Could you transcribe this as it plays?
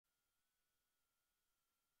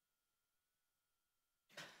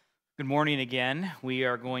Good morning again. We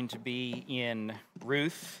are going to be in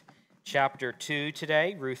Ruth chapter 2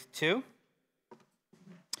 today, Ruth 2.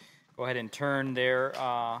 Go ahead and turn there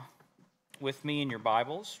with me in your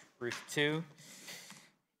Bibles, Ruth 2.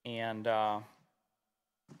 And let's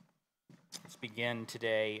begin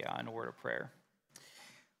today in a word of prayer.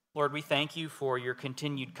 Lord, we thank you for your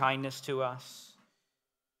continued kindness to us.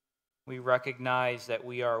 We recognize that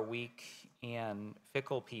we are weak and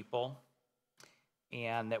fickle people,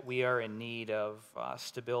 and that we are in need of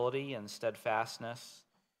stability and steadfastness.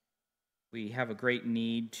 We have a great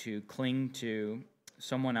need to cling to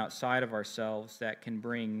someone outside of ourselves that can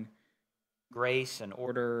bring grace and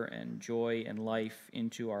order and joy and life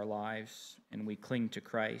into our lives, and we cling to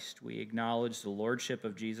Christ. We acknowledge the lordship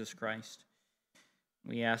of Jesus Christ.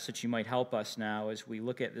 We ask that you might help us now as we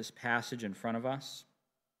look at this passage in front of us,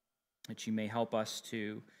 that you may help us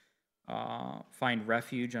to find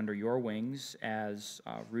refuge under your wings, as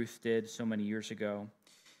Ruth did so many years ago,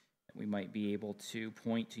 that we might be able to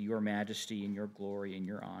point to your majesty and your glory and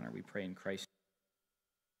your honor. We pray in Christ.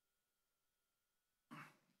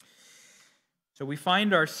 So we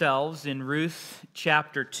find ourselves in Ruth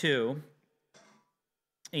chapter 2,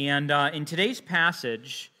 and in today's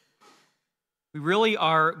passage, we really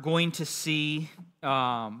are going to see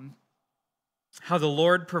how the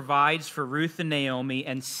Lord provides for Ruth and Naomi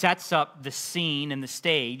and sets up the scene and the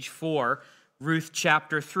stage for Ruth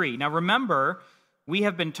chapter 3. Now remember, we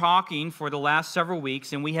have been talking for the last several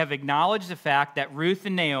weeks, and we have acknowledged the fact that Ruth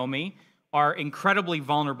and Naomi are incredibly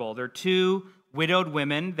vulnerable. They're two widowed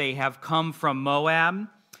women. They have come from Moab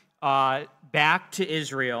back to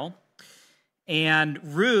Israel. And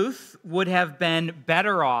Ruth would have been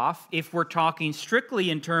better off, if we're talking strictly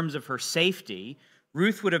in terms of her safety,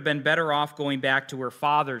 Ruth would have been better off going back to her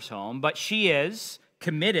father's home, but she is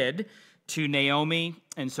committed to Naomi,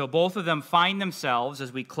 and so both of them find themselves,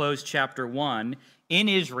 as we close chapter 1, in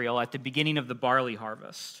Israel at the beginning of the barley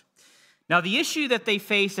harvest. Now, the issue that they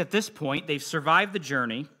face at this point, they've survived the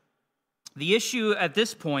journey. The issue at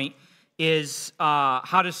this point is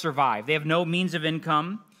how to survive. They have no means of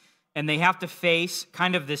income, and they have to face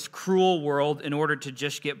kind of this cruel world in order to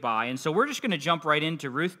just get by. And so we're just going to jump right into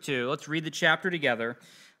Ruth 2. Let's read the chapter together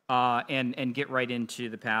and get right into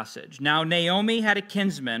the passage. Now Naomi had a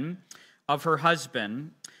kinsman of her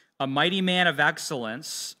husband, a mighty man of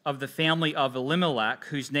excellence of the family of Elimelech,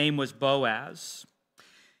 whose name was Boaz.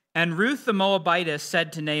 And Ruth the Moabitess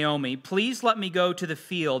said to Naomi, "Please let me go to the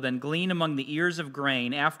field and glean among the ears of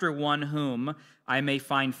grain after one whom I may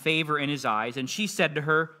find favor in his eyes." And she said to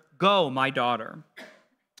her, "Go, my daughter."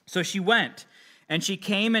 So she went, and she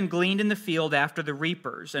came and gleaned in the field after the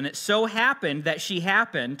reapers. And it so happened that she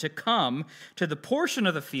happened to come to the portion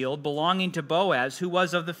of the field belonging to Boaz, who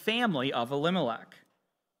was of the family of Elimelech.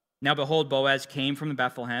 Now behold, Boaz came from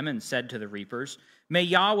Bethlehem and said to the reapers, "May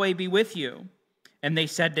Yahweh be with you." And they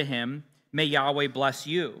said to him, "May Yahweh bless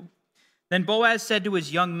you." Then Boaz said to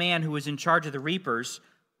his young man who was in charge of the reapers,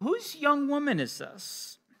 "Whose young woman is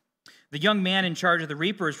this?" The young man in charge of the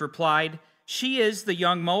reapers replied, "She is the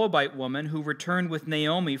young Moabite woman who returned with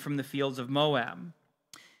Naomi from the fields of Moab."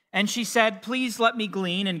 And she said, "Please let me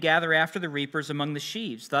glean and gather after the reapers among the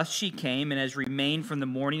sheaves." Thus she came and has remained from the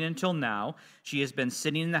morning until now. She has been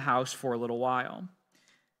sitting in the house for a little while.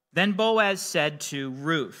 Then Boaz said to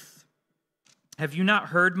Ruth, "Have you not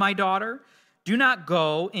heard, my daughter? Do not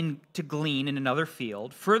go in to glean in another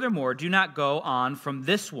field. Furthermore, do not go on from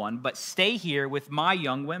this one, but stay here with my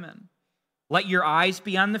young women. Let your eyes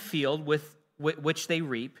be on the field with which they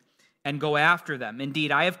reap, and go after them.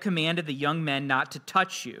 Indeed, I have commanded the young men not to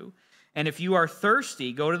touch you. And if you are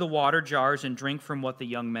thirsty, go to the water jars and drink from what the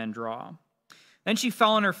young men draw." Then she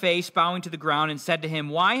fell on her face, bowing to the ground, and said to him,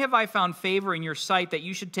 "Why have I found favor in your sight that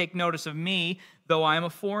you should take notice of me, though I am a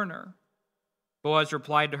foreigner?" Boaz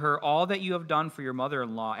replied to her, "All that you have done for your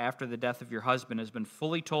mother-in-law after the death of your husband has been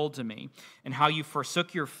fully told to me, and how you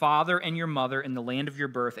forsook your father and your mother in the land of your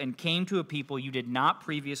birth and came to a people you did not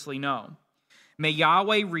previously know. May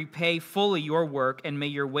Yahweh repay fully your work, and may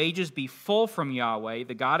your wages be full from Yahweh,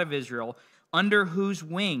 the God of Israel, under whose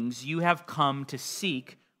wings you have come to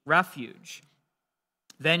seek refuge."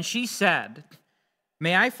 Then she said,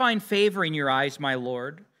 "May I find favor in your eyes, my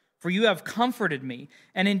lord? For you have comforted me,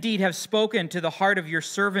 and indeed have spoken to the heart of your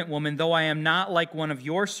servant woman, though I am not like one of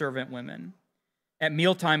your servant women." At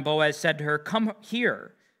mealtime Boaz said to her, "Come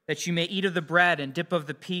here, that you may eat of the bread and dip of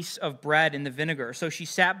the piece of bread in the vinegar." So she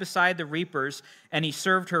sat beside the reapers, and he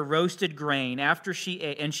served her roasted grain. After she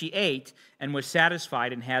ate and was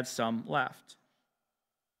satisfied and had some left.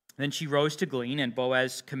 Then she rose to glean, and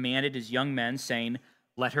Boaz commanded his young men, saying,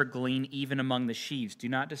 "Let her glean even among the sheaves. Do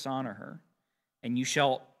not dishonor her." and you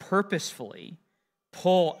shall purposefully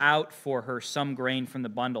pull out for her some grain from the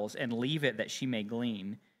bundles and leave it that she may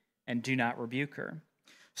glean, and do not rebuke her.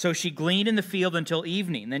 So she gleaned in the field until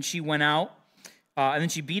evening. Then she went out, and then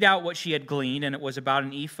she beat out what she had gleaned, and it was about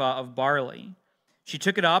an ephah of barley. She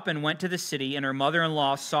took it up and went to the city, and her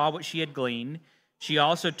mother-in-law saw what she had gleaned. She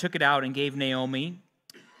also took it out and gave Naomi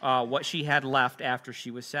what she had left after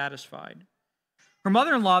she was satisfied. Her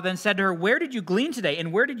mother-in-law then said to her, "Where did you glean today,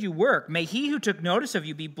 and where did you work? May he who took notice of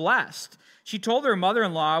you be blessed." She told her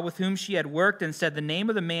mother-in-law with whom she had worked and said, "The name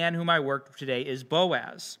of the man whom I worked today is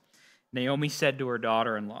Boaz." Naomi said to her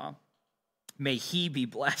daughter-in-law, "May he be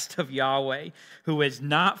blessed of Yahweh, who has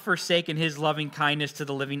not forsaken his loving kindness to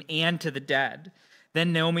the living and to the dead."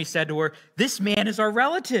 Then Naomi said to her, "This man is our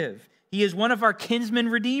relative. He is one of our kinsman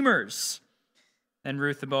redeemers." Then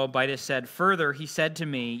Ruth the Moabitess said, "Further, he said to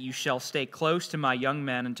me, 'You shall stay close to my young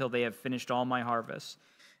men until they have finished all my harvest.'"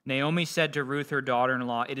 Naomi said to Ruth, her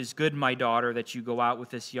daughter-in-law, "It is good, my daughter, that you go out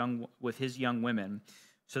with his young women,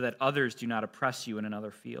 so that others do not oppress you in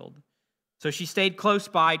another field." So she stayed close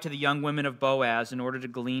by to the young women of Boaz in order to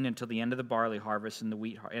glean until the end of the barley harvest and the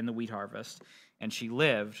wheat harvest, and she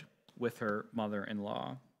lived with her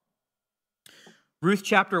mother-in-law. Ruth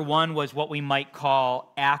chapter 1 was what we might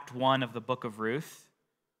call Act 1 of the book of Ruth.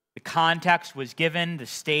 The context was given, the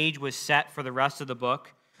stage was set for the rest of the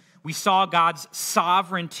book. We saw God's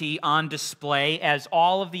sovereignty on display as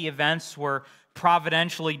all of the events were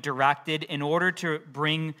providentially directed in order to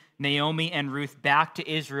bring Naomi and Ruth back to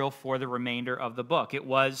Israel for the remainder of the book. It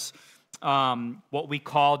was what we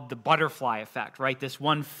called the butterfly effect, right? This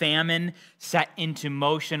one famine set into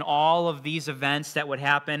motion all of these events that would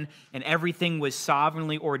happen, and everything was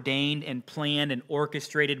sovereignly ordained and planned and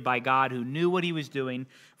orchestrated by God, who knew what he was doing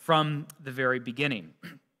from the very beginning.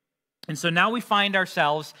 And so now we find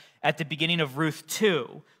ourselves at the beginning of Ruth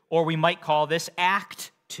 2, or we might call this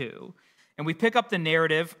Act 2. And we pick up the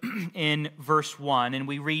narrative in verse 1, and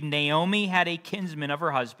we read, "Naomi had a kinsman of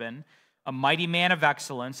her husband, a mighty man of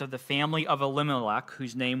excellence of the family of Elimelech,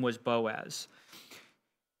 whose name was Boaz."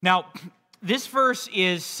 Now, this verse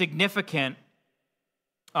is significant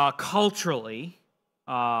culturally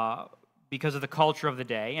because of the culture of the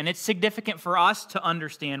day, and it's significant for us to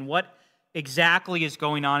understand what exactly is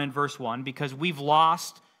going on in verse 1 because we've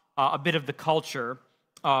lost a bit of the culture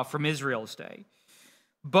from Israel's day.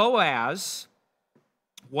 Boaz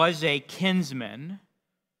was a kinsman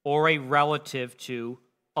or a relative to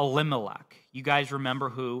Elimelech. You guys remember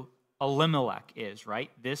who Elimelech is,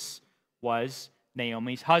 right? This was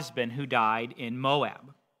Naomi's husband who died in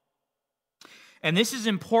Moab. And this is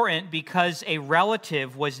important because a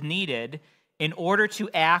relative was needed in order to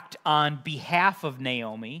act on behalf of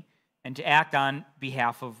Naomi and to act on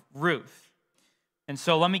behalf of Ruth. And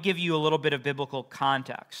so let me give you a little bit of biblical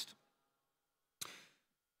context.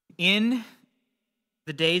 In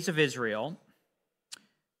the days of Israel,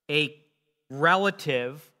 a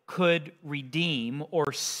relative could redeem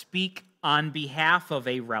or speak on behalf of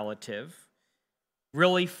a relative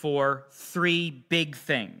really for three big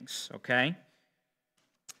things, okay?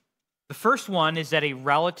 The first one is that a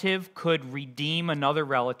relative could redeem another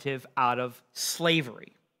relative out of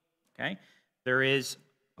slavery, okay? There is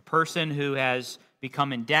a person who has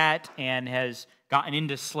become in debt and has gotten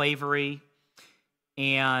into slavery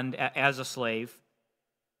and as a slave,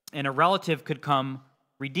 and a relative could come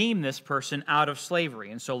redeem this person out of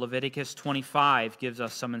slavery. And so Leviticus 25 gives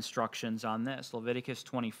us some instructions on this. Leviticus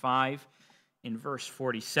 25 in verse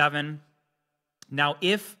 47. "Now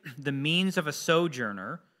if the means of a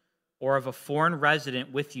sojourner or of a foreign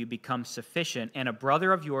resident with you becomes sufficient, and a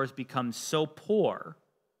brother of yours becomes so poor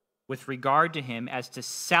with regard to him as to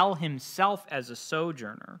sell himself as a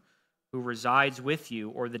sojourner who resides with you,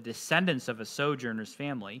 or the descendants of a sojourner's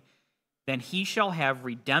family, then he shall have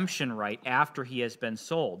redemption right after he has been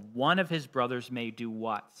sold. One of his brothers may do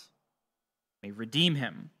what? May redeem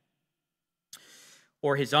him.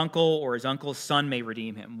 Or his uncle's son may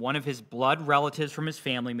redeem him. One of his blood relatives from his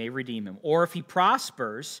family may redeem him. Or if he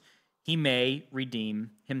prospers, he may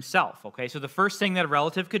redeem himself." Okay, so the first thing that a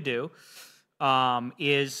relative could do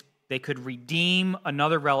is they could redeem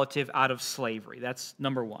another relative out of slavery. That's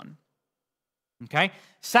number one. Okay?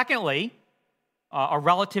 Secondly, a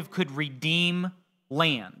relative could redeem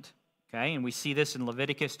land. Okay? And we see this in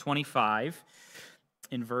Leviticus 25,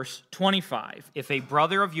 in verse 25. "If a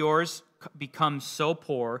brother of yours becomes so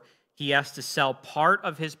poor, he has to sell part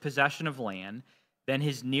of his possession of land, then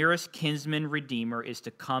his nearest kinsman redeemer is to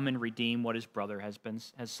come and redeem what his brother has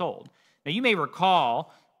sold." Now you may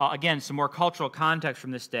recall, again, some more cultural context from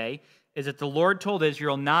this day, is that the Lord told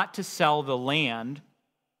Israel not to sell the land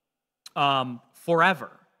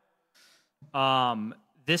forever.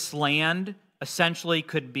 This land essentially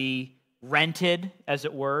could be rented, as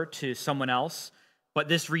it were, to someone else, but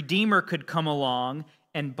this redeemer could come along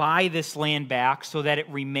and buy this land back so that it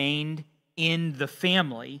remained in the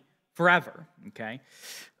family forever, okay?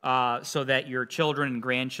 So that your children and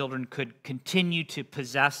grandchildren could continue to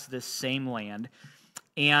possess this same land.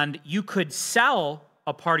 And you could sell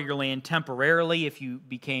a part of your land temporarily if you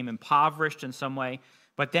became impoverished in some way,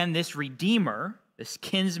 but then this redeemer, this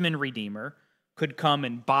kinsman redeemer, could come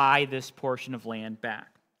and buy this portion of land back.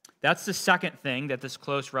 That's the second thing that this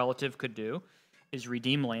close relative could do, is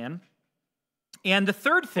redeem land. And the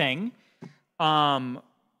third thing,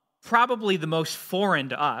 probably the most foreign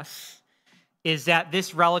to us, is that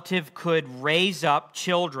this relative could raise up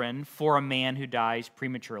children for a man who dies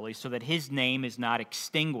prematurely so that his name is not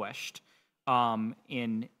extinguished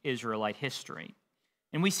in Israelite history.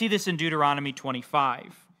 And we see this in Deuteronomy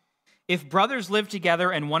 25. If brothers live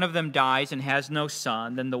together and one of them dies and has no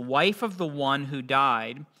son, then the wife of the one who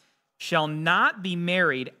died shall not be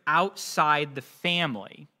married outside the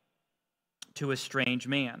family to a strange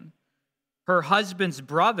man. Her husband's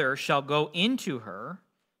brother shall go into her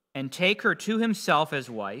and take her to himself as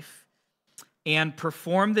wife and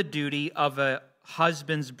perform the duty of a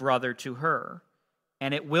husband's brother to her.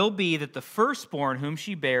 And it will be that the firstborn whom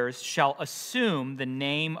she bears shall assume the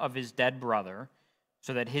name of his dead brother,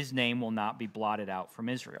 so that his name will not be blotted out from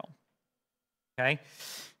Israel. Okay?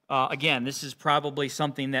 Again, this is probably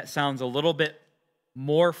something that sounds a little bit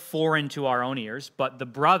more foreign to our own ears, but the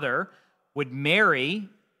brother would marry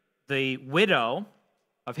the widow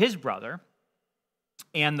of his brother,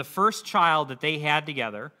 and the first child that they had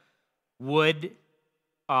together would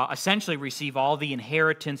essentially receive all the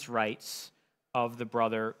inheritance rights of the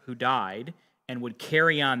brother who died and would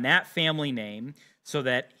carry on that family name so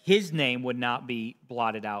that his name would not be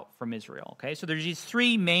blotted out from Israel. Okay, so there's these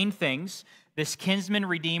three main things. This kinsman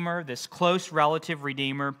redeemer, this close relative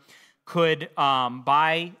redeemer, could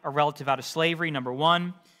buy a relative out of slavery, number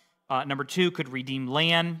one. Number two, could redeem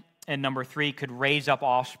land. And number three, could raise up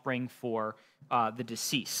offspring for the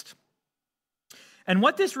deceased. And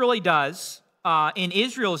what this really does in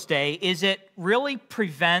Israel's day is it really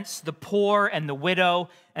prevents the poor and the widow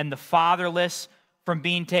and the fatherless from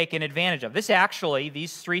being taken advantage of.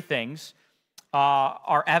 These three things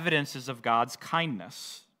are evidences of God's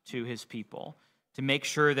kindness to his people, to make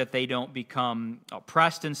sure that they don't become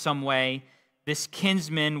oppressed in some way. This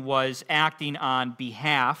kinsman was acting on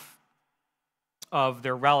behalf of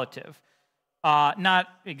their relative. Not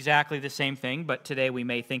exactly the same thing, but today we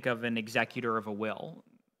may think of an executor of a will.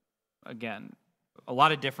 Again, a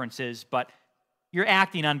lot of differences, but you're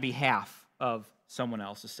acting on behalf of someone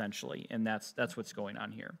else, essentially, and that's what's going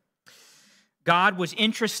on here. God was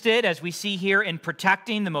interested, as we see here, in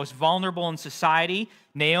protecting the most vulnerable in society.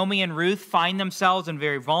 Naomi and Ruth find themselves in a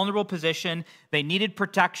very vulnerable position. They needed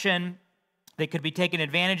protection. They could be taken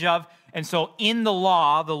advantage of, and so in the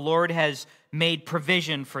law, the Lord has made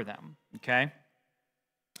provision for them, okay?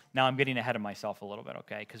 Now I'm getting ahead of myself a little bit,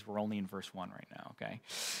 okay, because we're only in verse 1 right now, okay?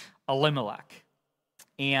 Elimelech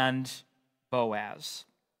and Boaz.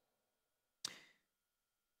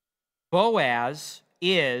 Boaz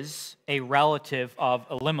is a relative of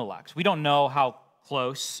Elimelech's. We don't know how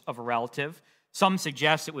close of a relative. Some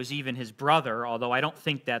suggest it was even his brother, although I don't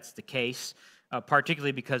think that's the case,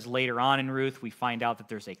 particularly because later on in Ruth, we find out that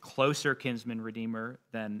there's a closer kinsman redeemer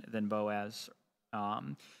than Boaz.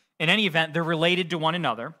 In any event, they're related to one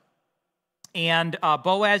another. And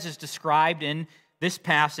Boaz is described in this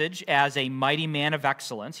passage as a mighty man of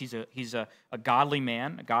excellence. He's a godly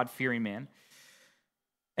man, a God-fearing man.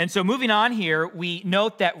 And so moving on here, we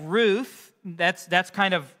note that Ruth, that's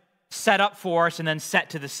kind of set up for us and then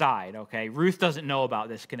set to the side, okay? Ruth doesn't know about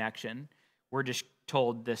this connection. We're just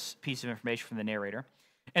told this piece of information from the narrator.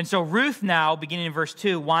 And so Ruth now, beginning in verse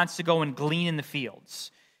 2, wants to go and glean in the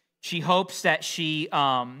fields. She hopes that she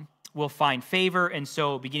will find favor. And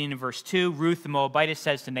so beginning in verse 2, Ruth the Moabitess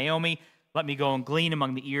says to Naomi, "Let me go and glean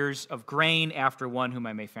among the ears of grain after one whom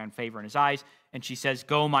I may find favor in his eyes." And she says,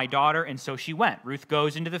 "Go, my daughter." And so she went. Ruth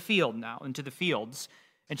goes into the field now, into the fields.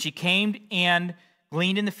 And she came and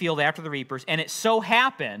gleaned in the field after the reapers. And it so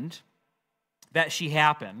happened that she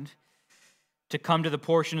happened to come to the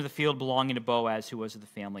portion of the field belonging to Boaz, who was of the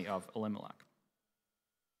family of Elimelech.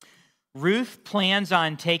 Ruth plans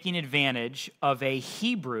on taking advantage of a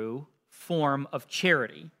Hebrew form of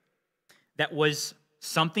charity that was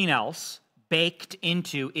something else baked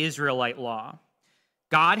into Israelite law.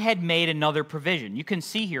 God had made another provision. You can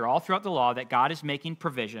see here all throughout the law that God is making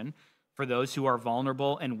provision for those who are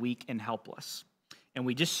vulnerable and weak and helpless. And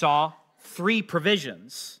we just saw three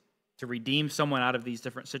provisions to redeem someone out of these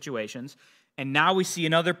different situations. And now we see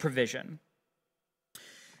another provision.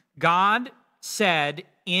 God said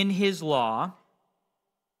in his law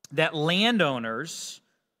that landowners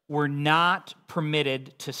were not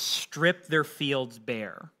permitted to strip their fields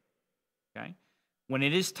bare. Okay? When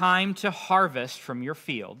it is time to harvest from your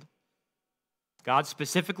field, God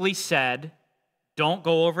specifically said, don't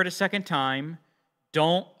go over it a second time.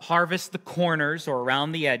 Don't harvest the corners or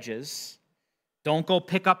around the edges. Don't go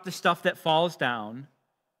pick up the stuff that falls down.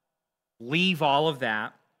 Leave all of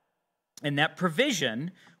that. And that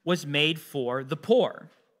provision was made for the poor.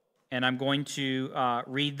 And I'm going to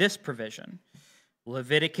read this provision.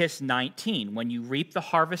 Leviticus 19, when you reap the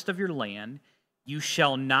harvest of your land, you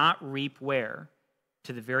shall not reap where?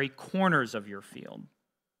 To the very corners of your field.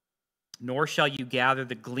 Nor shall you gather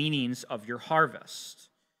the gleanings of your harvest.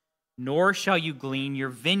 Nor shall you glean your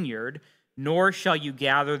vineyard, nor shall you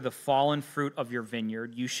gather the fallen fruit of your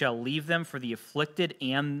vineyard. You shall leave them for the afflicted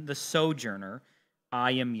and the sojourner.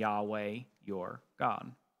 I am Yahweh, your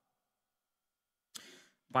God.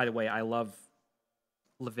 By the way, I love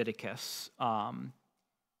Leviticus.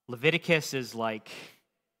 Leviticus is like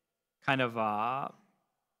kind of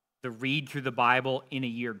the read through the Bible in a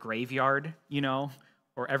year graveyard, you know,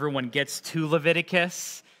 or everyone gets to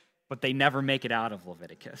Leviticus, but they never make it out of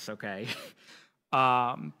Leviticus, okay?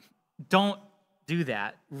 Don't do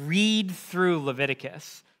that. Read through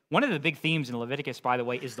Leviticus. One of the big themes in Leviticus, by the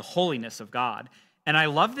way, is the holiness of God. And I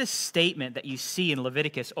love this statement that you see in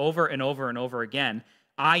Leviticus over and over and over again.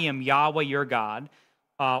 I am Yahweh your God,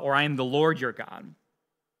 or I am the Lord your God.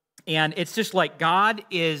 And it's just like God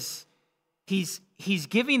is, he's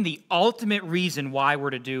giving the ultimate reason why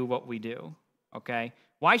we're to do what we do, okay?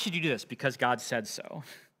 Why should you do this? Because God said so.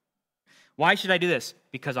 Why should I do this?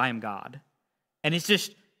 Because I am God. And it's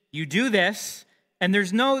just, you do this, and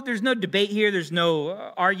there's no debate here, there's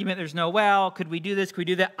no argument, there's no, well, could we do this, could we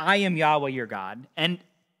do that? I am Yahweh your God. And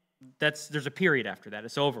there's a period after that.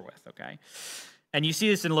 It's over with, okay? And you see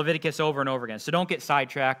this in Leviticus over and over again. So don't get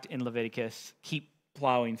sidetracked in Leviticus. Keep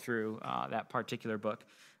plowing through that particular book.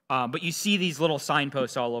 But you see these little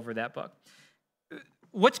signposts all over that book.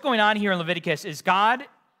 What's going on here in Leviticus is God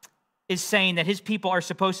is saying that his people are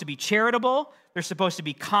supposed to be charitable, they're supposed to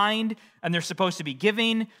be kind, and they're supposed to be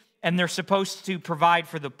giving, and they're supposed to provide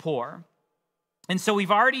for the poor. And so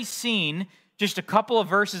we've already seen, just a couple of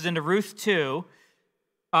verses into Ruth 2,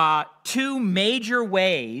 two major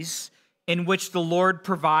ways in which the Lord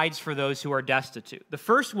provides for those who are destitute. The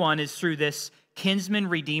first one is through this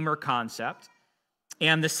kinsman-redeemer concept,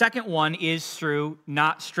 and the second one is through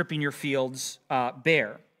not stripping your fields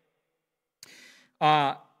bare.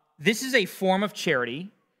 This is a form of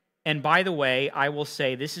charity, and by the way, I will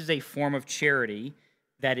say this is a form of charity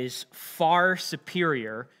that is far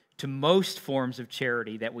superior to most forms of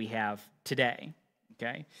charity that we have today,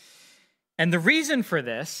 okay? And the reason for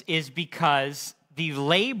this is because the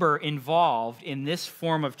labor involved in this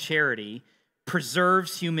form of charity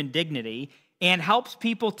preserves human dignity and helps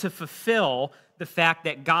people to fulfill the fact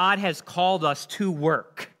that God has called us to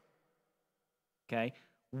work, okay?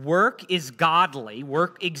 Work is godly.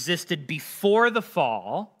 Work existed before the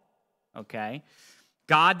fall, okay?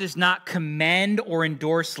 God does not commend or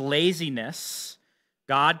endorse laziness.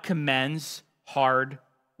 God commends hard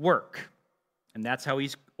work. And that's how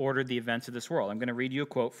he's ordered the events of this world. I'm going to read you a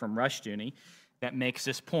quote from Rushdoony that makes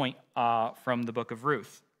this point from the book of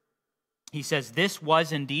Ruth. He says, "This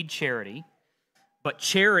was indeed charity, but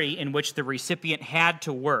charity in which the recipient had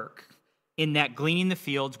to work, in that gleaning the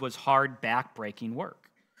fields was hard, back-breaking work.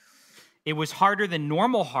 It was harder than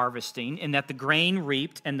normal harvesting in that the grain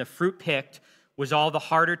reaped and the fruit picked was all the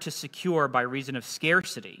harder to secure by reason of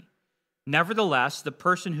scarcity. Nevertheless, the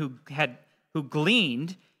person who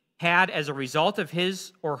gleaned had, as a result of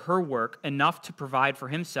his or her work, enough to provide for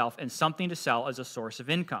himself and something to sell as a source of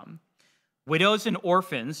income. Widows and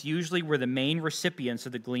orphans usually were the main recipients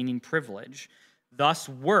of the gleaning privilege. Thus,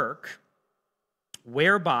 work,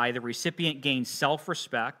 whereby the recipient gained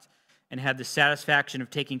self-respect and had the satisfaction of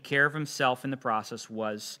taking care of himself in the process,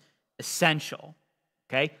 was essential."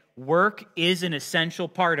 Okay? Work is an essential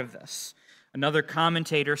part of this. Another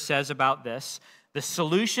commentator says about this, "The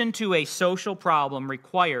solution to a social problem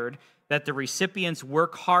required that the recipients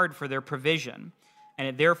work hard for their provision, and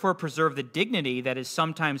it therefore preserved the dignity that is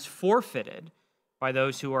sometimes forfeited by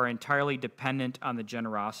those who are entirely dependent on the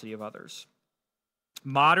generosity of others."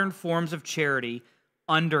 Modern forms of charity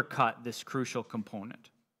undercut this crucial component,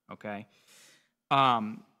 okay?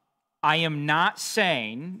 I am not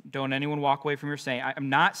saying, don't anyone walk away from your saying, I am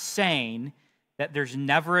not saying that there's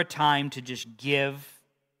never a time to just give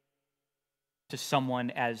to someone,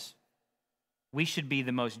 as we should be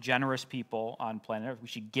the most generous people on planet Earth. We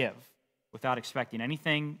should give, without expecting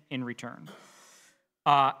anything in return.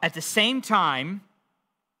 At the same time,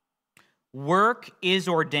 work is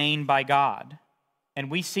ordained by God. And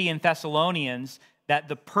we see in Thessalonians that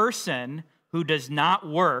the person who does not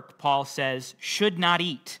work, Paul says, should not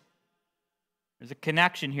eat. There's a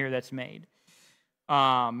connection here that's made.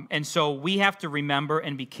 And so we have to remember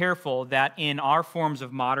and be careful that in our forms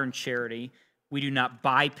of modern charity, we do not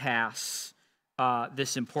bypass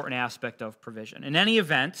this important aspect of provision. In any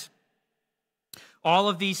event, all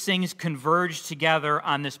of these things converge together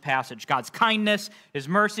on this passage. God's kindness, his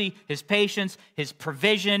mercy, his patience, his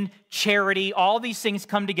provision, charity, all these things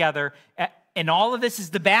come together. And all of this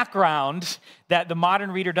is the background that the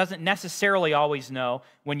modern reader doesn't necessarily always know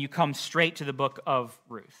when you come straight to the book of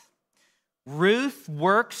Ruth. Ruth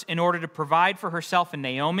works in order to provide for herself and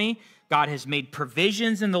Naomi. God has made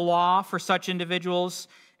provisions in the law for such individuals.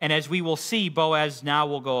 And as we will see, Boaz now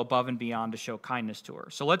will go above and beyond to show kindness to her.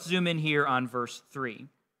 So let's zoom in here on verse 3.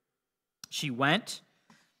 She went,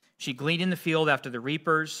 she gleaned in the field after the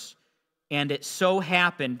reapers, and it so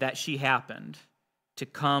happened that she happened to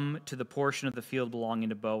come to the portion of the field belonging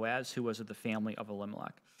to Boaz, who was of the family of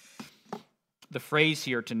Elimelech. The phrase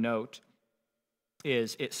here to note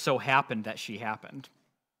is, it so happened that she happened.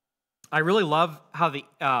 I really love how the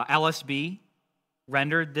LSB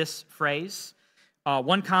rendered this phrase.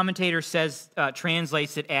 One commentator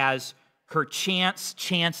translates it as her chance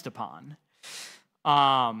chanced upon.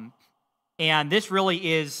 And this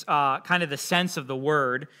really is kind of the sense of the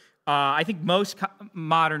word. I think most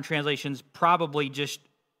modern translations probably just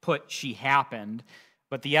put she happened,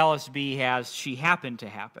 but the LSB has she happened to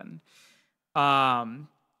happen.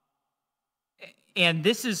 And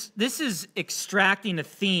this is extracting a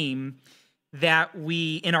theme that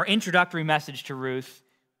we, in our introductory message to Ruth,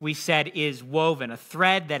 we said is woven, a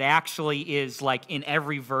thread that actually is like in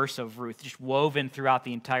every verse of Ruth, just woven throughout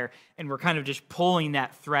the entire, and we're kind of just pulling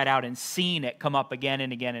that thread out and seeing it come up again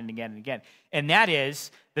and again and again and again. And that is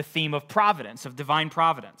the theme of providence, of divine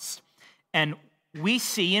providence. And we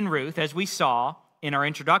see in Ruth, as we saw in our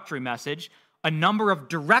introductory message, a number of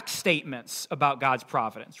direct statements about God's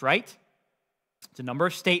providence, right? It's a number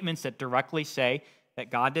of statements that directly say that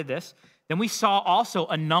God did this. Then we saw also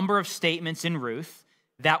a number of statements in Ruth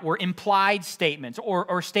that were implied statements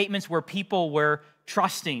or statements where people were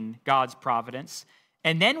trusting God's providence.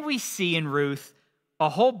 And then we see in Ruth a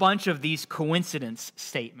whole bunch of these coincidence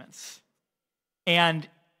statements. And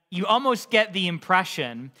you almost get the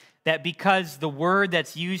impression that because the word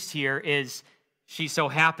that's used here is she so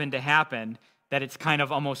happened to happen, that it's kind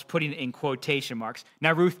of almost putting it in quotation marks.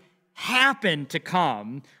 Now, Ruth happened to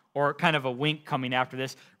come, or kind of a wink coming after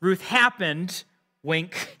this. Ruth happened,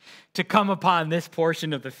 wink, to come upon this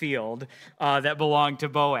portion of the field that belonged to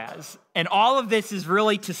Boaz. And all of this is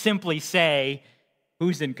really to simply say,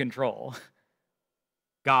 who's in control?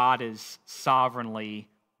 God is sovereignly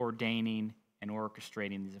ordaining and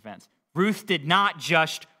orchestrating these events. Ruth did not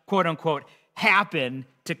just, quote unquote, happen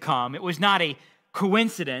to come. It was not a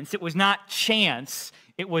coincidence. It was not chance.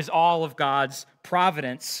 It was all of God's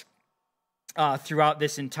providence throughout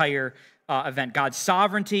this entire event. God's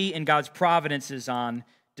sovereignty and God's providence is on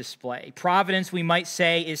display. Providence, we might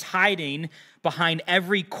say, is hiding behind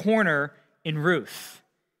every corner in Ruth.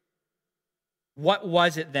 What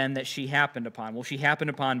was it then that she happened upon? Well, she happened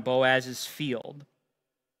upon Boaz's field,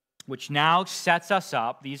 which now sets us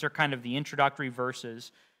up. These are kind of the introductory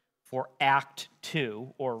verses for Act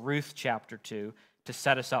 2, or Ruth chapter 2, to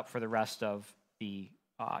set us up for the rest of the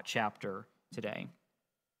chapter today.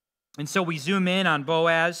 And so we zoom in on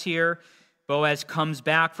Boaz here. Boaz comes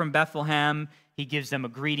back from Bethlehem. He gives them a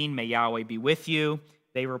greeting, may Yahweh be with you.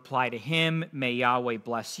 They reply to him, may Yahweh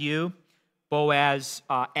bless you. Boaz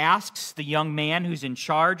asks the young man who's in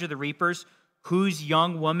charge of the reapers, whose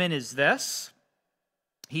young woman is this?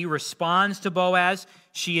 He responds to Boaz,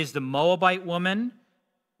 she is the Moabite woman.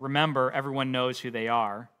 Remember, everyone knows who they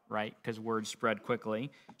are, right? Because words spread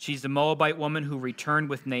quickly. She's the Moabite woman who returned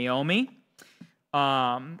with Naomi.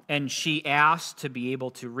 And she asked to be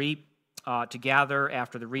able to reap, to gather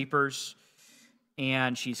after the reapers.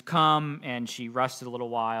 And she's come and she rested a little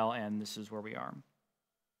while, and this is where we are.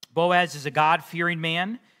 Boaz is a God-fearing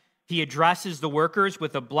man. He addresses the workers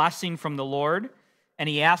with a blessing from the Lord, and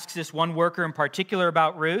he asks this one worker in particular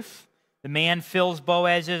about Ruth. The man fills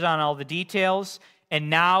Boaz in on all the details, and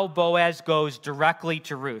now Boaz goes directly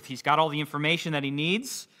to Ruth. He's got all the information that he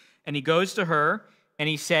needs, and he goes to her, and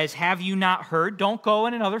he says, have you not heard? Don't go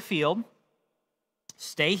in another field.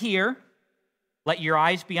 Stay here. Let your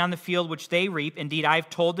eyes be on the field which they reap. Indeed, I've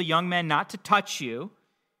told the young men not to touch you.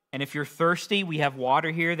 And if you're thirsty, we have water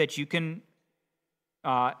here that you can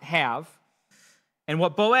have. And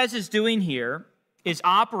what Boaz is doing here is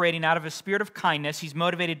operating out of a spirit of kindness. He's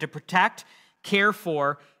motivated to protect, care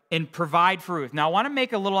for, and provide for Ruth. Now, I want to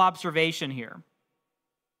make a little observation here.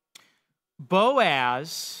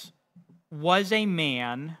 Boaz was a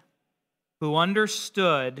man who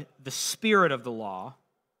understood the spirit of the law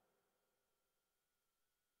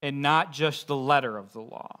and not just the letter of the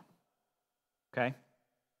law. Okay?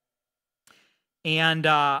 And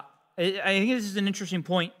I think this is an interesting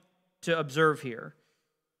point to observe here.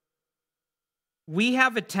 We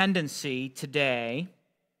have a tendency today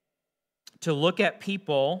to look at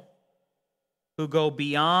people who go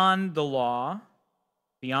beyond the law,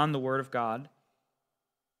 beyond the Word of God,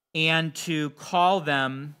 and to call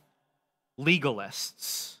them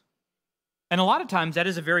legalists. And a lot of times that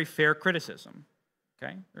is a very fair criticism.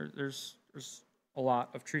 Okay? There's a lot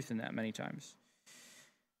of truth in that many times.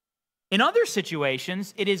 In other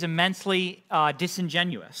situations, it is immensely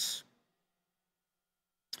disingenuous.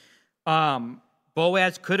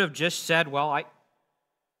 Boaz could have just said, well,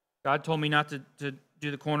 God told me not to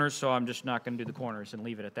do the corners, so I'm just not going to do the corners and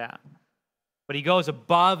leave it at that. But he goes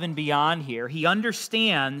above and beyond here. He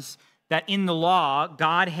understands that in the law,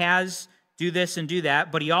 God has do this and do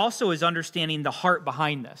that, but he also is understanding the heart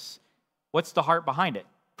behind this. What's the heart behind it?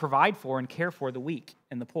 Provide for and care for the weak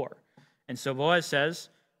and the poor. And so Boaz says,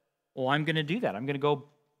 well, I'm going to do that. I'm going to go,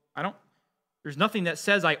 there's nothing that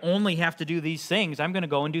says I only have to do these things. I'm going to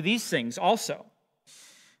go and do these things also.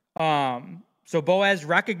 So Boaz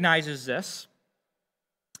recognizes this.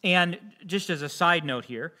 And just as a side note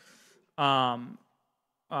here,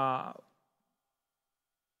 a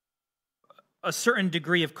certain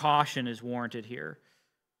degree of caution is warranted here.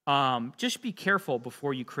 Just be careful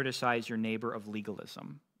before you criticize your neighbor of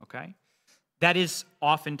legalism, okay? That is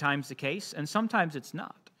oftentimes the case, and sometimes it's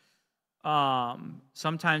not.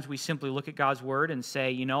 Sometimes we simply look at God's word and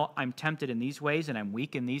say, you know, I'm tempted in these ways, and I'm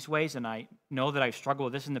weak in these ways, and I know that I've struggled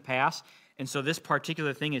with this in the past, and so this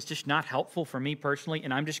particular thing is just not helpful for me personally,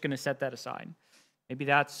 and I'm just going to set that aside. Maybe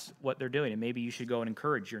that's what they're doing, and maybe you should go and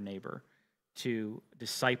encourage your neighbor to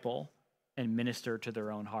disciple and minister to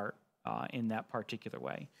their own heart in that particular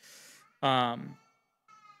way.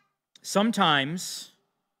 Sometimes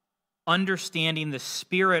understanding the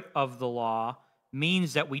spirit of the law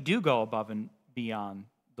means that we do go above and beyond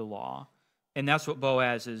the law. And that's what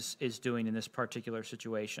Boaz is doing in this particular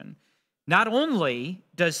situation. Not only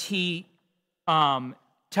does he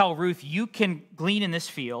tell Ruth, you can glean in this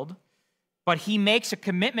field, but he makes a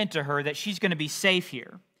commitment to her that she's going to be safe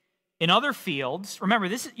here. In other fields, remember,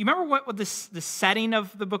 you remember what the setting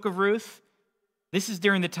of the book of Ruth? This is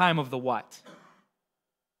during the time of the what?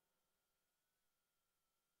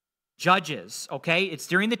 Judges, okay? It's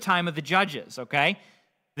during the time of the judges, okay?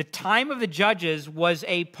 The time of the judges was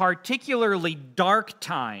a particularly dark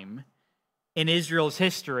time in Israel's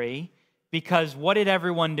history because what did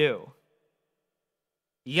everyone do?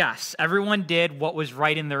 Yes, everyone did what was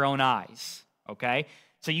right in their own eyes, okay?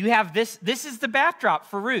 So you have this is the backdrop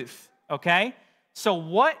for Ruth, okay? So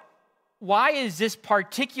why is this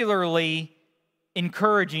particularly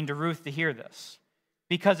encouraging to Ruth to hear this?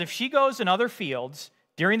 Because if she goes in other fields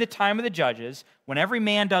during the time of the judges, when every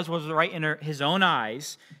man does what was right in his own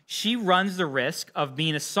eyes, she runs the risk of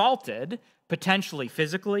being assaulted, potentially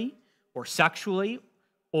physically or sexually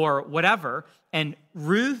or whatever. And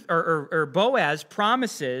Ruth or Boaz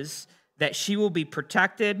promises that she will be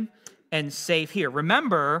protected and safe here.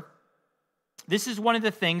 Remember, this is one of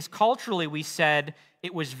the things culturally we said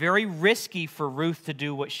it was very risky for Ruth to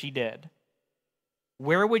do what she did.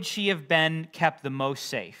 Where would she have been kept the most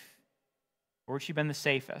safe? Where would she have been the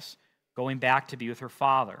safest? Going back to be with her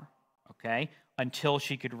father, okay, until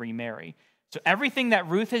she could remarry. So everything that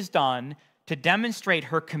Ruth has done to demonstrate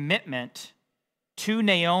her commitment to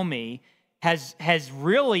Naomi has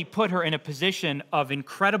really put her in a position of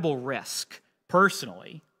incredible risk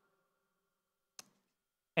personally.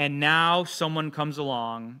 And now someone comes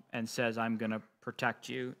along and says, I'm going to protect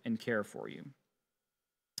you and care for you.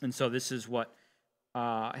 And so this is what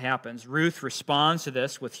happens. Ruth responds to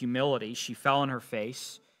this with humility. She fell on her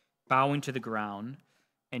face, bowing to the ground,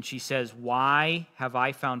 and she says, why have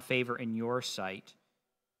I found favor in your sight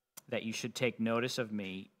that you should take notice of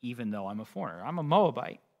me, even though I'm a foreigner? I'm a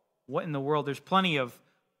Moabite. What in the world? There's plenty of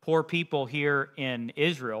poor people here in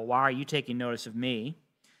Israel. Why are you taking notice of me?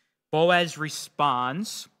 Boaz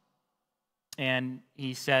responds, and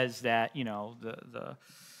he says that, you know,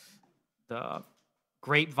 the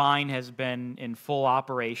grapevine has been in full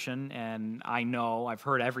operation, and I've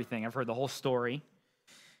heard everything. I've heard the whole story.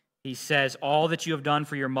 He says, all that you have done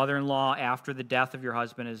for your mother-in-law after the death of your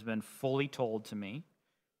husband has been fully told to me,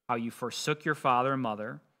 how you forsook your father and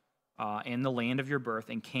mother, in the land of your birth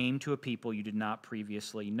and came to a people you did not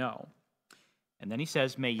previously know. And then he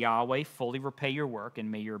says, may Yahweh fully repay your work,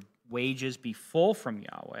 and may your wages be full from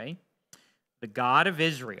Yahweh, the God of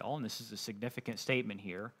Israel, and this is a significant statement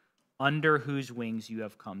here, under whose wings you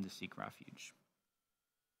have come to seek refuge.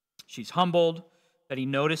 She's humbled that he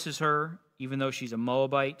notices her, even though she's a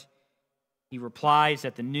Moabite. He replies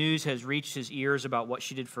that the news has reached his ears about what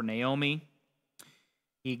she did for Naomi.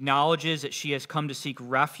 He acknowledges that she has come to seek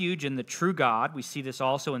refuge in the true God. We see this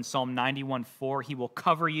also in Psalm 91:4. He will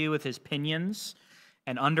cover you with his pinions,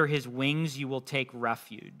 and under his wings you will take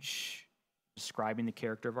refuge, describing the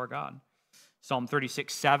character of our God. Psalm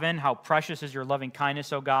 36:7, how precious is your loving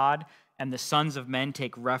kindness, O God, and the sons of men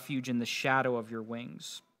take refuge in the shadow of your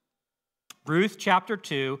wings. Ruth chapter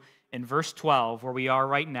 2 and verse 12, where we are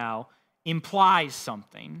right now, implies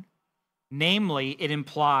something. Namely, it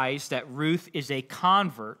implies that Ruth is a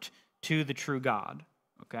convert to the true God,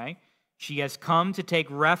 okay? She has come to take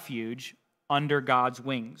refuge under God's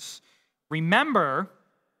wings. Remember,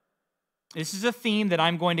 this is a theme that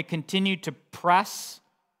I'm going to continue to press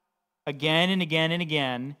again and again and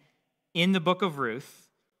again in the book of Ruth,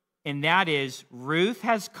 and that is Ruth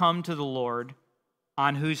has come to the Lord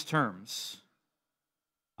on whose terms?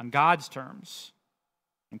 On God's terms.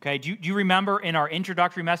 Okay, do you remember in our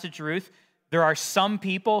introductory message to Ruth, there are some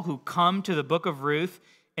people who come to the book of Ruth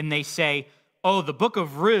and they say, oh, the book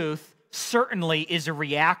of Ruth certainly is a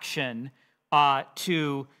reaction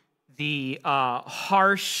to the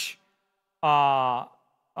harsh books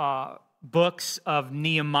of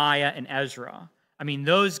Nehemiah and Ezra. I mean,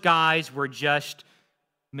 those guys were just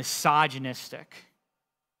misogynistic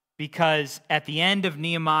because at the end of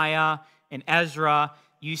Nehemiah and Ezra,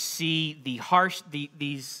 you see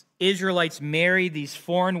these Israelites marry these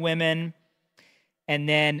foreign women, and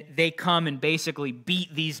then they come and basically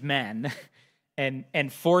beat these men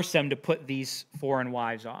and force them to put these foreign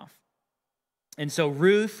wives off. And so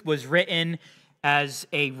Ruth was written as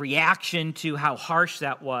a reaction to how harsh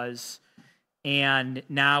that was, and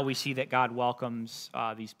now we see that God welcomes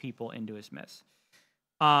these people into his midst.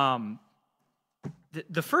 The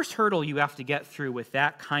first hurdle you have to get through with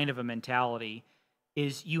that kind of a mentality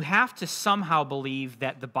is you have to somehow believe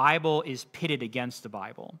that the Bible is pitted against the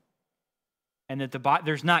Bible and that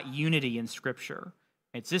there's not unity in Scripture.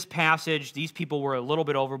 It's this passage, these people were a little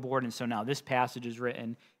bit overboard, and so now this passage is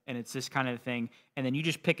written, and it's this kind of thing, and then you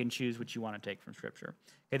just pick and choose what you want to take from Scripture.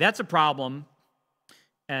 Okay, that's a problem,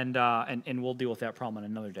 and we'll deal with that problem on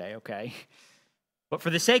another day, okay? But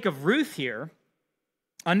for the sake of Ruth here,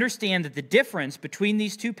 understand that the difference between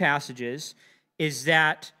these two passages is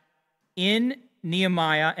that in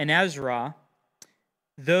Nehemiah and Ezra,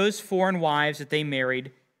 those foreign wives that they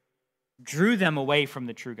married drew them away from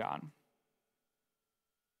the true God.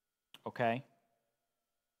 Okay?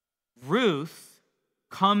 Ruth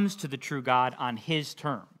comes to the true God on his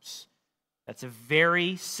terms. That's a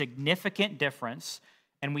very significant difference.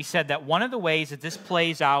 And we said that one of the ways that this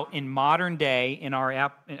plays out in modern day in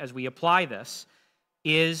our as we apply this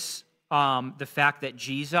is the fact that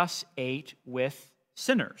Jesus ate with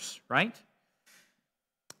sinners, right?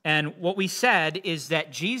 And what we said is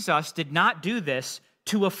that Jesus did not do this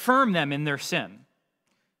to affirm them in their sin,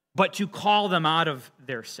 but to call them out of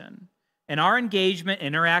their sin. And our engagement,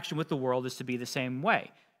 interaction with the world is to be the same way.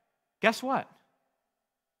 Guess what?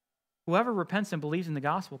 Whoever repents and believes in the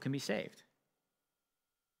gospel can be saved.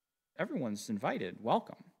 Everyone's invited,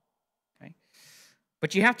 welcome. Okay?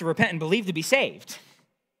 But you have to repent and believe to be saved.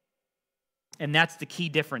 And that's the key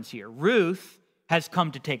difference here. Ruth has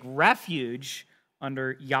come to take refuge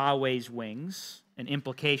under Yahweh's wings, an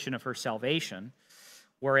implication of her salvation,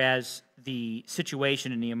 whereas the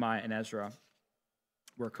situation in Nehemiah and Ezra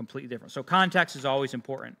were completely different. So context is always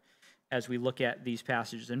important as we look at these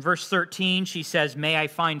passages. In verse 13, she says, may I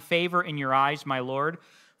find favor in your eyes, my Lord,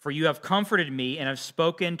 for you have comforted me and have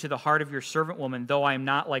spoken to the heart of your servant woman, though I am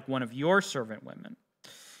not like one of your servant women.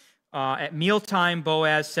 At mealtime,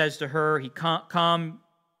 Boaz says to her, come,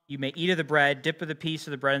 you may eat of the bread, dip of the piece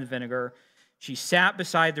of the bread in the vinegar. She sat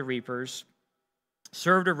beside the reapers,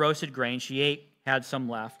 served her roasted grain. She ate, had some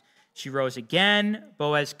left. She rose again.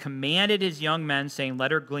 Boaz commanded his young men, saying,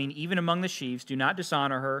 let her glean even among the sheaves. Do not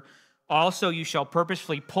dishonor her. Also, you shall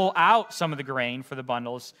purposefully pull out some of the grain for the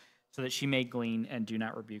bundles so that she may glean, and do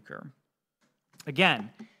not rebuke her.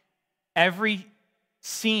 Again, every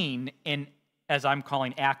scene in, as I'm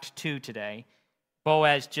calling Act 2 today,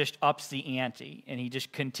 Boaz just ups the ante, and he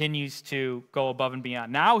just continues to go above and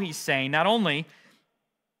beyond. Now he's saying, not only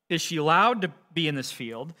is she allowed to be in this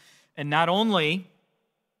field, and not only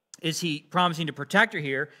is he promising to protect her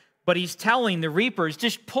here, but he's telling the reapers,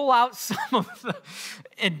 just pull out some of the,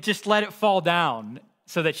 and just let it fall down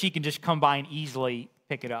so that she can just come by and easily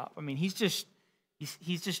pick it up. I mean, he's just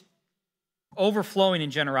overflowing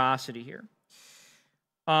in generosity here.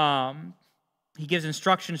 He gives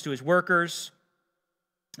instructions to his workers,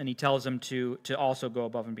 and he tells them to also go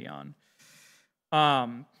above and beyond.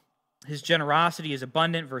 His generosity is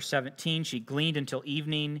abundant. Verse 17, she gleaned until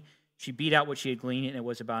evening. She beat out what she had gleaned, and it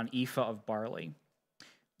was about an ephah of barley.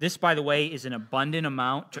 This, by the way, is an abundant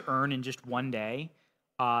amount to earn in just one day.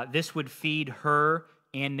 This would feed her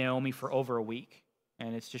and Naomi for over a week,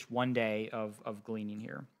 and it's just one day of gleaning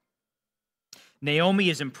here. Naomi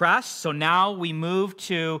is impressed, so now we move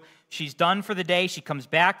to, she's done for the day. She comes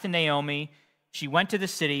back to Naomi. She went to the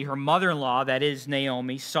city. Her mother-in-law, that is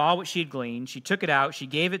Naomi, saw what she had gleaned. She took it out. She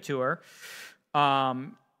gave it to her.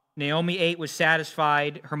 Naomi ate, was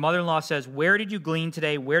satisfied. Her mother-in-law says, "Where did you glean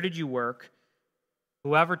today? Where did you work?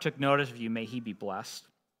 Whoever took notice of you, may he be blessed."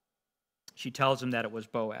 She tells him that it was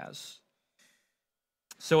Boaz.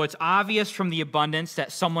 So it's obvious from the abundance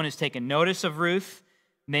that someone has taken notice of Ruth.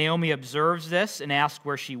 Naomi observes this and asks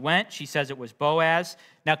where she went. She says it was Boaz.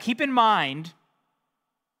 Now keep in mind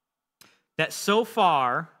that so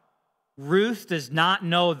far, Ruth does not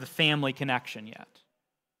know the family connection yet.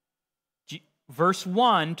 Verse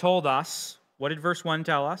 1 told us, what did verse 1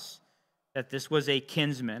 tell us? That this was a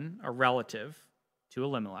kinsman, a relative to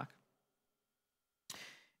Elimelech.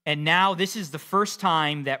 And now this is the first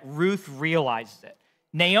time that Ruth realizes it.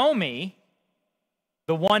 Naomi,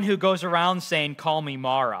 the one who goes around saying, "Call me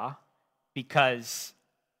Mara, because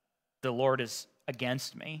the Lord is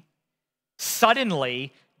against me,"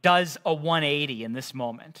 suddenly does a 180 in this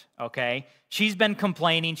moment, okay? She's been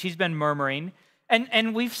complaining, she's been murmuring,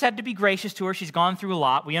 and we've said to be gracious to her. She's gone through a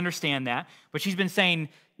lot, we understand that, but she's been saying,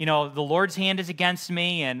 you know, the Lord's hand is against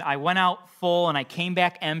me, and I went out full, and I came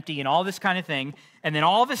back empty, and all this kind of thing, and then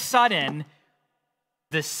all of a sudden,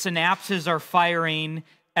 the synapses are firing,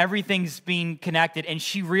 everything's being connected, and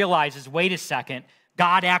she realizes, wait a second,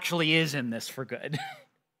 God actually is in this for good.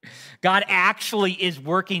 God actually is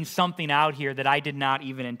working something out here that I did not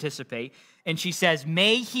even anticipate. And she says,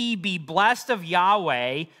 "May he be blessed of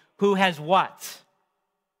Yahweh, who has" what?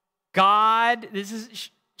 God,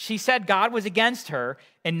 she said God was against her,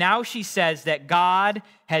 and now she says that God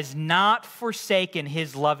has not forsaken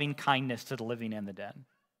his loving kindness to the living and the dead.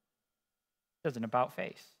 Does an about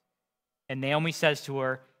face. And Naomi says to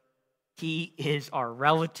her, "He is our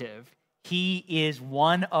relative. He is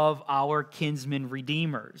one of our kinsman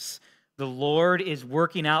redeemers. The Lord is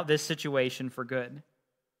working out this situation for good."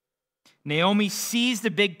 Naomi sees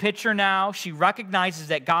the big picture now. She recognizes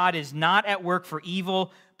that God is not at work for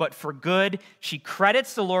evil, but for good. She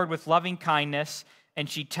credits the Lord with loving kindness, and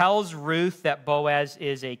she tells Ruth that Boaz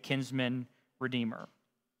is a kinsman redeemer.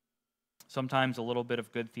 Sometimes a little bit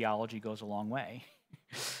of good theology goes a long way.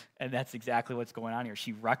 And that's exactly what's going on here.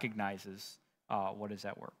 She recognizes what is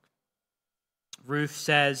at work. Ruth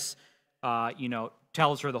says,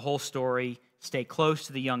 tells her the whole story, stay close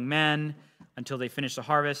to the young men until they finish the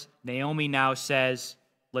harvest. Naomi now says,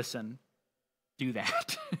 listen, do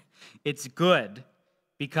that. It's good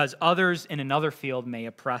because others in another field may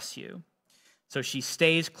oppress you. So she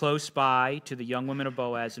stays close by to the young women of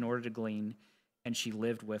Boaz in order to glean, and she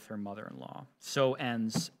lived with her mother-in-law. So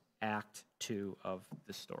ends Act 2 of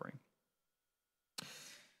the story.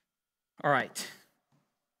 All right.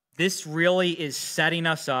 This really is setting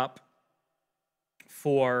us up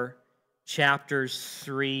for chapters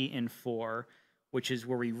 3 and 4, which is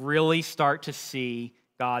where we really start to see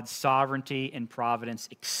God's sovereignty and providence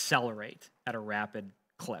accelerate at a rapid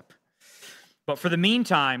clip. But for the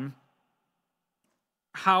meantime,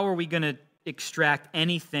 how are we going to extract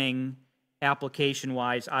anything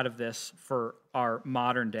application-wise out of this for our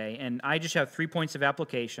modern day? And I just have 3 points of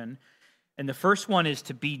application. And the first one is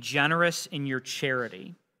to be generous in your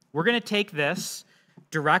charity. We're going to take this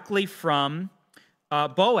directly from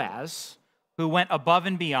Boaz, who went above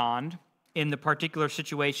and beyond in the particular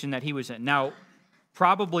situation that he was in. Now,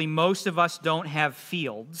 probably most of us don't have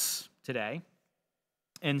fields today,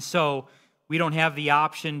 and so we don't have the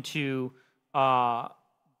option to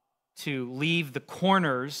leave the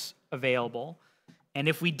corners available. And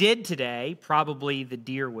if we did today, probably the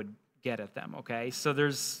deer would get at them, okay?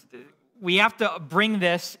 So we have to bring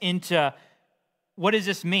this into, what does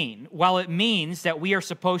this mean? Well, it means that we are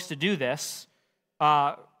supposed to do this,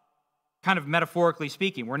 kind of metaphorically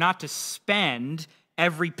speaking. We're not to spend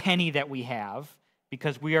every penny that we have,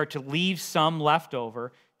 because we are to leave some left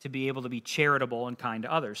over to be able to be charitable and kind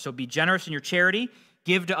to others. So be generous in your charity,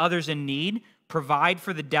 give to others in need, provide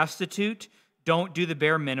for the destitute, don't do the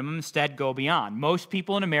bare minimum, instead go beyond. Most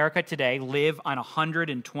people in America today live on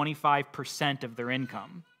 125% of their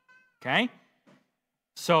income, okay?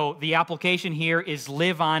 So the application here is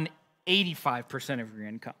live on 85% of your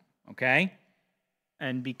income, okay?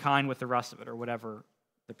 And be kind with the rest of it, or whatever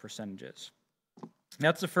the percentage is.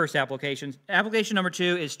 That's the first application. Application number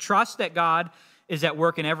 2 is trust that God is at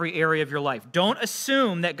work in every area of your life. Don't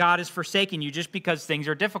assume that God is forsaking you just because things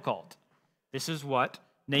are difficult. This is what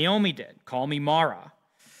Naomi did. Call me Mara.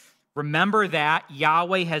 Remember that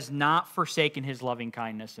Yahweh has not forsaken his loving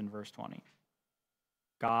kindness in verse 20.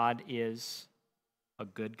 God is a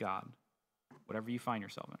good God, whatever you find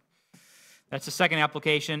yourself in. That's the second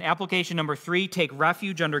application. Application number 3, take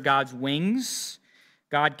refuge under God's wings.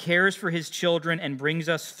 God cares for his children and brings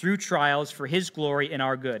us through trials for his glory and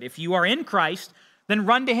our good. If you are in Christ, then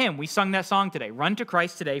run to him. We sung that song today. Run to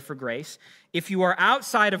Christ today for grace. If you are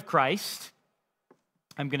outside of Christ,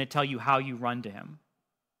 I'm going to tell you how you run to him.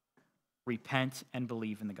 Repent and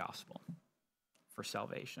believe in the gospel for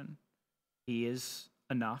salvation. He is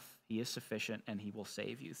enough, he is sufficient, and he will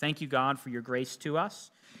save you. Thank you, God, for your grace to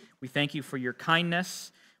us. We thank you for your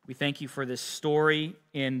kindness. We thank you for this story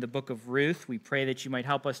in the book of Ruth. We pray that you might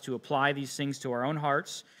help us to apply these things to our own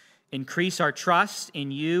hearts, increase our trust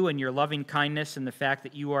in you and your loving kindness and the fact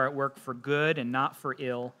that you are at work for good and not for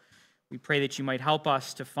ill. We pray that you might help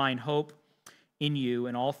us to find hope in you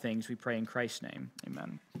in all things. We pray in Christ's name.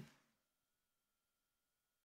 Amen.